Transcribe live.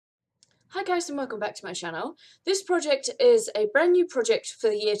Hi guys and welcome back to my channel. This project is a brand new project for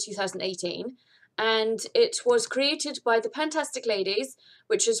the year 2018 and it was created by the PANtastic ladies,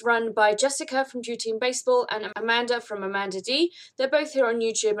 which is run by Jessica from Duty in Baseball and Amanda from Amanda D. They're both here on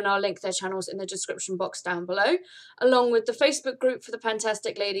YouTube and I'll link their channels in the description box down below, along with the Facebook group for the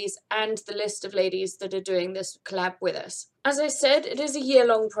PANtastic ladies and the list of ladies that are doing this collab with us. As I said, it is a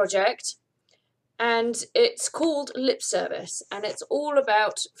year-long project. And it's called Lip Service, and it's all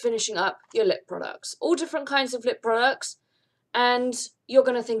about finishing up your lip products. All different kinds of lip products, and you're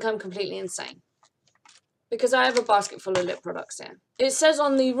going to think I'm completely insane. Because I have a basket full of lip products here. It says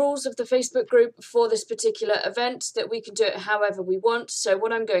on the rules of the Facebook group for this particular event that we can do it however we want. So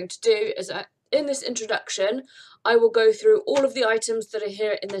what I'm going to do is, in this introduction, I will go through all of the items that are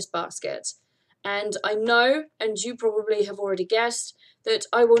here in this basket. And I know, and you probably have already guessed, that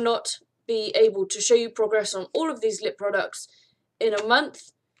I will not be able to show you progress on all of these lip products in a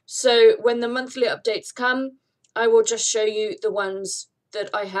month. So when the monthly updates come, I will just show you the ones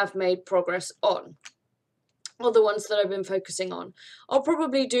that I have made progress on, or the ones that I've been focusing on. I'll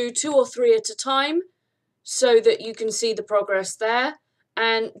probably do 2 or 3 at a time so that you can see the progress there.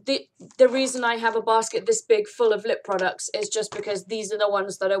 And the reason I have a basket this big full of lip products is just because these are the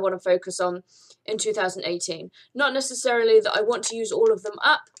ones that I want to focus on in 2018. Not necessarily that I want to use all of them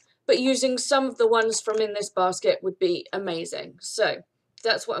up, but using some of the ones from in this basket would be amazing. So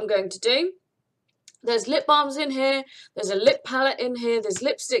that's what I'm going to do. There's lip balms in here, there's a lip palette in here, there's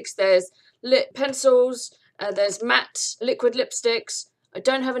lipsticks, there's lip pencils, there's matte liquid lipsticks. I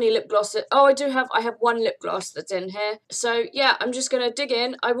don't have any lip gloss. Oh, I have one lip gloss that's in here. So yeah, I'm just going to dig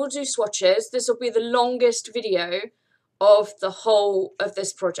in. I will do swatches. This will be the longest video of the whole of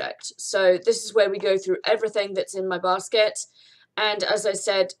this project. So this is where we go through everything that's in my basket. And as I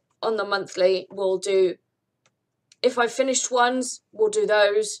said, on the monthly, we'll do, if I finished ones, we'll do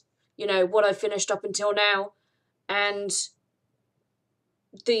those, you know, what I finished up until now, and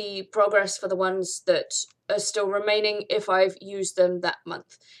the progress for the ones that are still remaining if I've used them that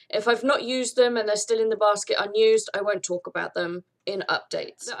month. If I've not used them and they're still in the basket unused, I won't talk about them in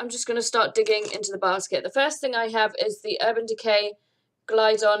updates. So I'm just going to start digging into the basket. The first thing I have is the Urban Decay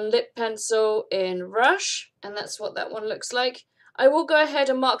Glide On Lip Pencil in Rush, and that's what that one looks like. I will go ahead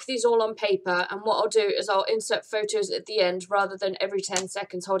and mark these all on paper, and what I'll do is I'll insert photos at the end rather than every 10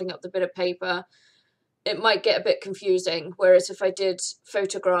 seconds holding up the bit of paper. It might get a bit confusing, whereas if I did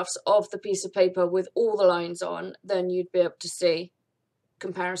photographs of the piece of paper with all the lines on, then you'd be able to see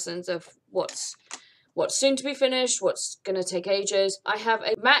comparisons of what's soon to be finished, what's going to take ages. I have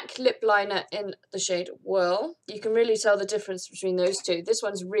a MAC lip liner in the shade Whirl. You can really tell the difference between those two. This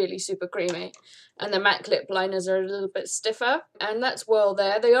one's really super creamy, and the MAC lip liners are a little bit stiffer, and that's Whirl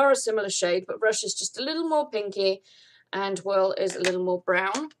there. They are a similar shade, but Rush is just a little more pinky, and Whirl is a little more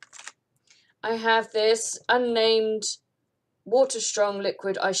brown. I have this unnamed Water Strong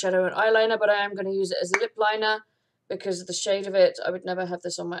liquid eyeshadow and eyeliner, but I am going to use it as a lip liner because of the shade of it. I would never have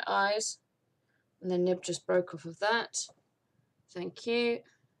this on my eyes. And the nib just broke off of that. Thank you.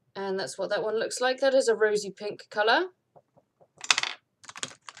 And that's what that one looks like. That is a rosy pink colour.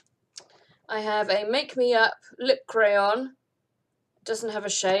 I have a Make Me Up lip crayon. It doesn't have a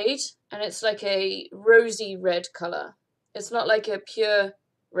shade, and it's like a rosy red colour. It's not like a pure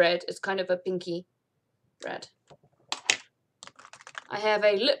red, it's kind of a pinky red. I have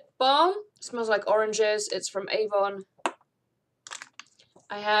a lip balm. It smells like oranges. It's from Avon.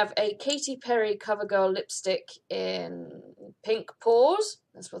 I have a Katy Perry CoverGirl lipstick in Pink Paws.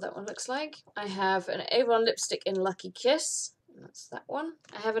 That's what that one looks like. I have an Avon lipstick in Lucky Kiss. That's that one.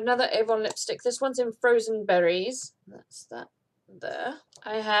 I have another Avon lipstick. This one's in Frozen Berries. That's that there.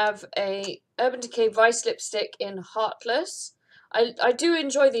 I have a Urban Decay Vice lipstick in Heartless. I do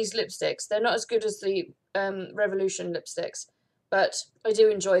enjoy these lipsticks. They're not as good as the Revolution lipsticks, but I do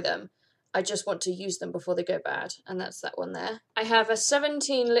enjoy them. I just want to use them before they go bad, and that's that one there. I have a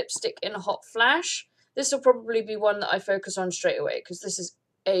 17 lipstick in Hot Flash. This will probably be one that I focus on straight away because this is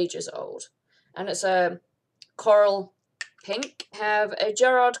ages old, and it's a coral pink. I have a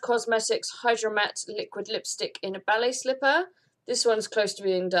Gerard Cosmetics Hydromatte liquid lipstick in a ballet slipper. This one's close to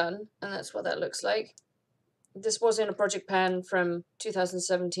being done, and that's what that looks like. This was in a project pan from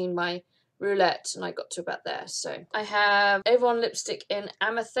 2017 by Roulette, and I got to about there. So I have Avon lipstick in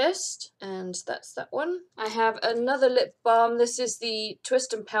Amethyst, and that's that one. I have another lip balm. This is the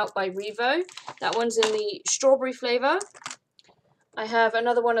Twist and Pout by Revo. That one's in the strawberry flavour. I have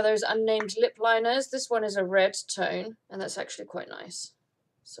another one of those unnamed lip liners. This one is a red tone, and that's actually quite nice.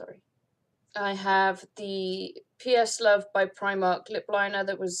 Sorry. I have the PS Love by Primark lip liner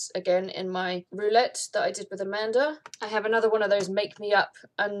that was, again, in my roulette that I did with Amanda. I have another one of those Make Me Up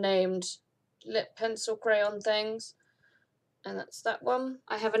unnamed lip pencil crayon things. And that's that one.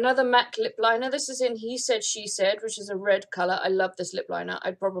 I have another MAC lip liner. This is in He Said, She Said, which is a red colour. I love this lip liner.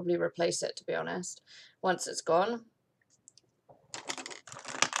 I'd probably replace it, to be honest, once it's gone.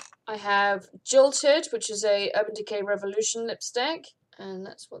 I have Jilted, which is a Urban Decay Revolution lipstick. And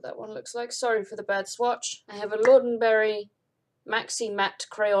that's what that one looks like. Sorry for the bad swatch. I have a Lord & Berry Maxi Matte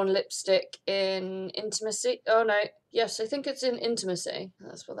Crayon Lipstick in Intimacy. Oh no, yes, I think it's in Intimacy.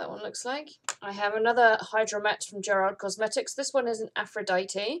 That's what that one looks like. I have another Hydro Matte from Gerard Cosmetics. This one is an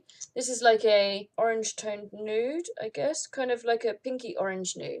Aphrodite. This is like a orange toned nude, I guess. Kind of like a pinky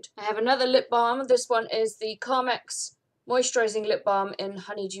orange nude. I have another lip balm. This one is the Carmex Moisturizing Lip Balm in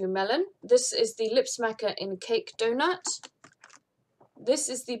Honeydew Melon. This is the Lip Smacker in Cake Donut. This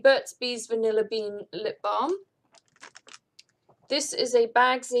is the Burt's Bees Vanilla Bean Lip Balm. This is a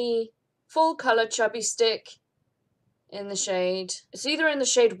Bagsy full colour chubby stick in the shade. It's either in the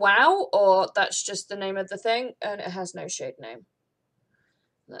shade Wow or that's just the name of the thing, and it has no shade name.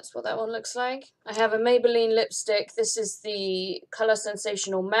 That's what that one looks like. I have a Maybelline lipstick. This is the Colour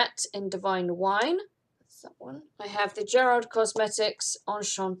Sensational Matte in Divine Wine. That's that one. I have the Gerard Cosmetics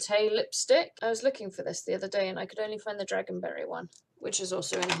Enchanté lipstick. I was looking for this the other day and I could only find the Dragonberry one, which is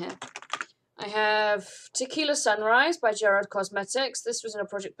also in here. I have Tequila Sunrise by Gerard Cosmetics. This was in a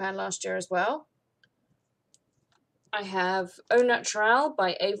project pan last year as well. I have Au Naturel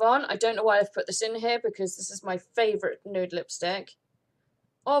by Avon. I don't know why I've put this in here because this is my favourite nude lipstick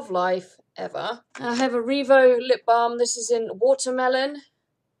of life ever. I have a Revo lip balm. This is in Watermelon.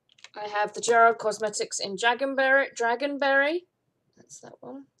 I have the Gerard Cosmetics in Dragonberry. That's that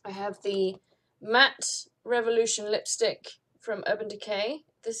one. I have the Matte Revolution lipstick from Urban Decay.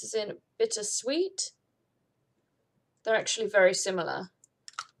 This is in Bittersweet. They're actually very similar,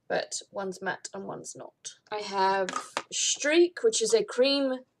 but one's matte and one's not. I have Streak, which is a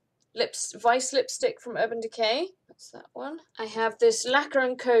cream Vice lipstick from Urban Decay. That's that one. I have this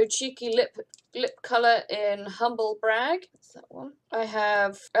Lacquer & Co. Cheeky lip colour in Humble Brag. That's that one. I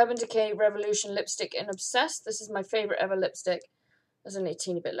have Urban Decay Revolution lipstick in Obsessed. This is my favourite ever lipstick. There's only a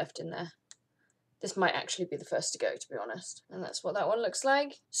teeny bit left in there. This might actually be the first to go, to be honest. And that's what that one looks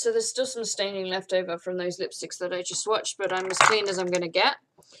like. So there's still some staining left over from those lipsticks that I just swatched, but I'm as clean as I'm going to get.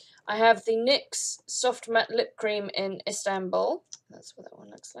 I have the NYX Soft Matte Lip Cream in Istanbul. That's what that one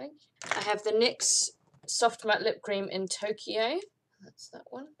looks like. I have the NYX Soft Matte Lip Cream in Tokyo. That's that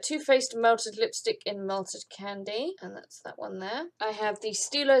one. Too Faced Melted Lipstick in Melted Candy. And that's that one there. I have the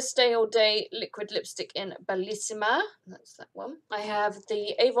Stila Stay All Day Liquid Lipstick in Bellissima. And that's that one. I have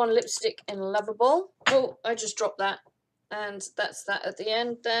the Avon Lipstick in Lovable. Oh, I just dropped that. And that's that at the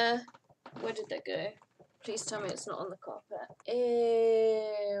end there. Where did that go? Please tell me it's not on the carpet.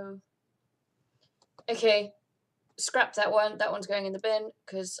 Okay. Scrap that one. That one's going in the bin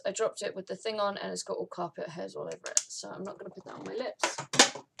because I dropped it with the thing on and it's got all carpet hairs all over it. So I'm not going to put that on my lips.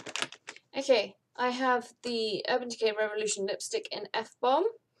 Okay, I have the Urban Decay Revolution lipstick in F-Bomb,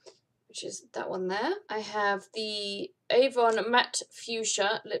 which is that one there. I have the Avon Matte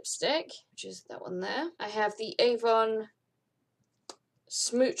Fuchsia lipstick, which is that one there. I have the Avon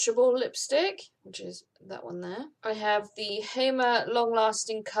Smoochable lipstick, which is that one there. I have the Hamer Long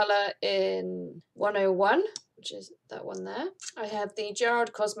Lasting Colour in 101, which is that one there. I have the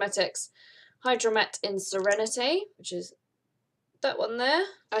Gerard Cosmetics Hydro Matte in Serenity, which is that one there.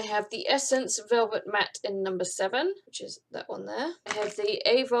 I have the Essence Velvet Matte in number 7, which is that one there. I have the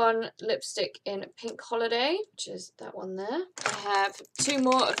Avon lipstick in Pink Holiday, which is that one there. I have 2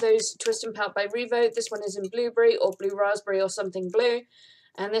 more of those Twist and Pout by Revo. This one is in Blueberry or Blue Raspberry or something blue.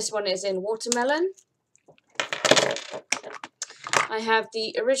 And this one is in Watermelon. I have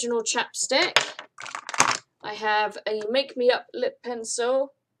the original chapstick. I have a Make Me Up lip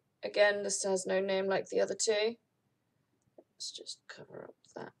pencil. Again, this has no name like the other 2. Let's just cover up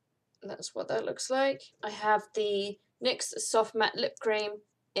that. That's what that looks like. I have the NYX Soft Matte Lip Cream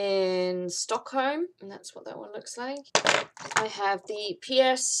in Stockholm, and that's what that one looks like. I have the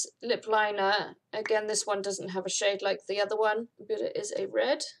PS Lip Liner. Again, this one doesn't have a shade like the other one, but it is a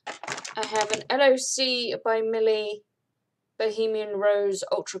red. I have an LOC by Millie Bohemian Rose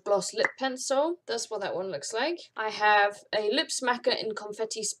Ultra Gloss Lip Pencil. That's what that one looks like. I have a Lip Smacker in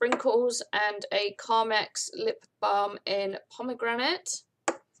Confetti Sprinkles and a Carmex Lip Balm in Pomegranate.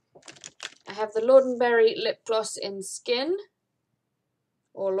 I have the Lord & Berry Lip Gloss in Skin,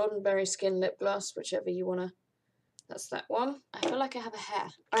 or Lord & Berry Skin Lip Gloss, whichever you want to That's that one. I feel like I have a hair.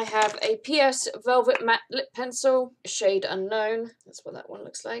 I have a PS Velvet Matte Lip Pencil, shade Unknown. That's what that one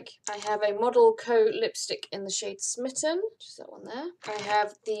looks like. I have a Model Co lipstick in the shade Smitten, which is that one there. I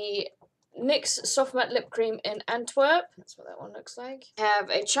have the NYX Soft Matte Lip Cream in Antwerp. That's what that one looks like. I have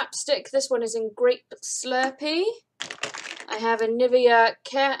a chapstick. This one is in Grape Slurpee. I have a Nivea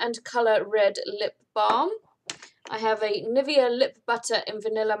Care and Colour Red Lip Balm. I have a Nivea Lip Butter in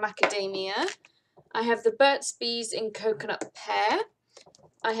Vanilla Macadamia. I have the Burt's Bees in Coconut Pear.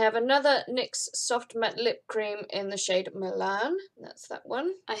 I have another NYX Soft Matte Lip Cream in the shade Milan. That's that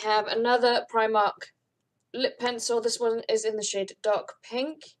one. I have another Primark lip pencil. This one is in the shade Dark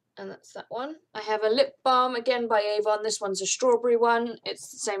Pink. And that's that one. I have a lip balm, again by Avon. This one's a strawberry one. It's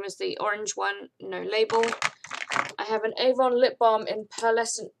the same as the orange one, no label. I have an Avon lip balm in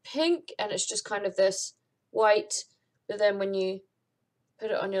pearlescent pink, and it's just kind of this white, but then when you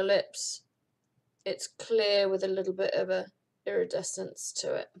put it on your lips, it's clear with a little bit of a iridescence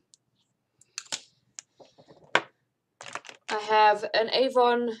to it. I have an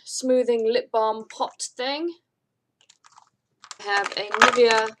Avon smoothing lip balm pot thing. I have a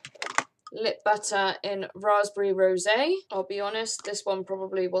Nivea lip butter in Raspberry Rosé. I'll be honest, this one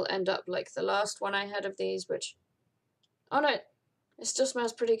probably will end up like the last one I had of these, which, oh no, it still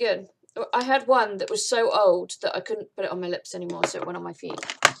smells pretty good. I had one that was so old that I couldn't put it on my lips anymore, so it went on my feet.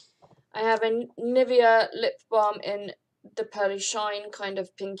 I have a Nivea lip balm in the Pearly Shine kind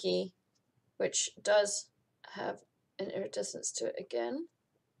of pinky, which does have an iridescence to it again.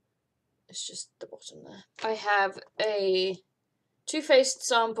 It's just the bottom there. I have a Too Faced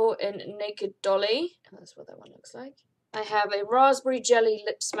sample in Naked Dolly. That's what that one looks like. I have a Raspberry Jelly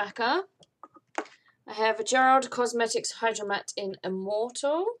Lip Smacker. I have a Gerard Cosmetics Hydromatte in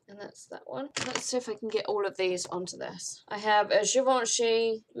Immortal. And that's that one. Let's see if I can get all of these onto this. I have a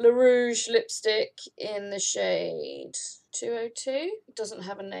Givenchy Le Rouge lipstick in the shade 202. It doesn't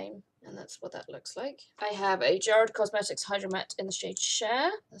have a name. And that's what that looks like. I have a Gerard Cosmetics Hydromatte in the shade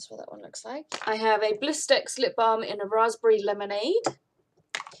Share. That's what that one looks like. I have a Blistex Lip Balm in a Raspberry Lemonade.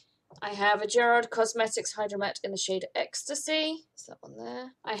 I have a Gerard Cosmetics Hydromatte in the shade Ecstasy. That's that one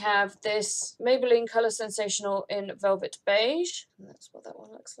there. I have this Maybelline Colour Sensational in Velvet Beige. And that's what that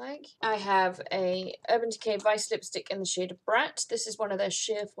one looks like. I have a Urban Decay Vice lipstick in the shade Brat. This is one of their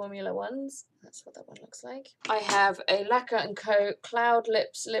sheer formula ones. That's what that one looks like. I have a Lacquer & Co. Cloud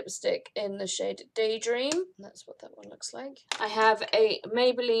Lips lipstick in the shade Daydream. That's what that one looks like. I have a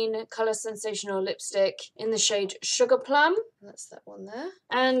Maybelline Colour Sensational lipstick in the shade Sugar Plum. That's that one there.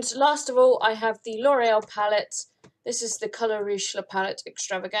 And last of all, I have the L'Oreal palette. This is the Colour Riche Palette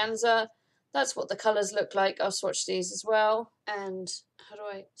Extravaganza. That's what the colours look like. I'll swatch these as well. And how do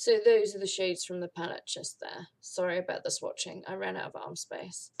I... So those are the shades from the palette just there. Sorry about the swatching. I ran out of arm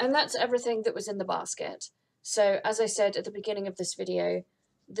space. And that's everything that was in the basket. So as I said at the beginning of this video,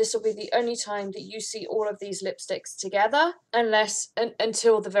 this will be the only time that you see all of these lipsticks together,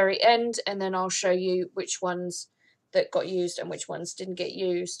 until the very end, and then I'll show you which ones that got used and which ones didn't get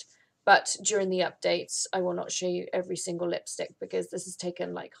used. But during the updates, I will not show you every single lipstick because this has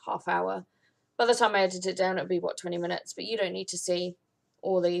taken like half hour. By the time I edit it down, it'll be, what, 20 minutes? But you don't need to see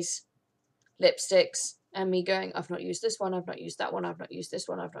all these lipsticks and me going, I've not used this one, I've not used that one, I've not used this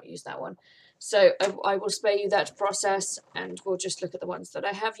one, I've not used that one. So I will spare you that process, and we'll just look at the ones that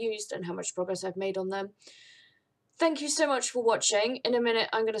I have used and how much progress I've made on them. Thank you so much for watching. In a minute,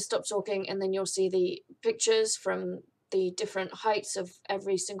 I'm going to stop talking, and then you'll see the pictures from the different heights of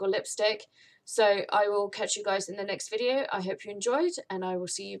every single lipstick. So I will catch you guys in the next video. I hope you enjoyed, and I will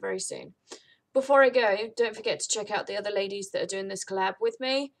see you very soon. Before I go, don't forget to check out the other ladies that are doing this collab with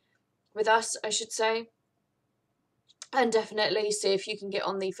me, with us, I should say. And definitely see if you can get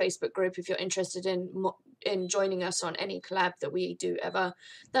on the Facebook group if you're interested in joining us on any collab that we do ever.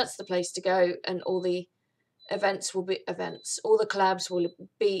 That's the place to go, and all the events will be all the collabs will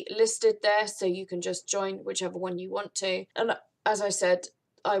be listed there, so you can just join whichever one you want to. And as I said,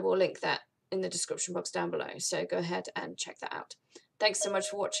 I will link that in the description box down below, so go ahead and check that out. Thanks so much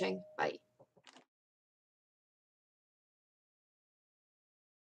for watching. Bye.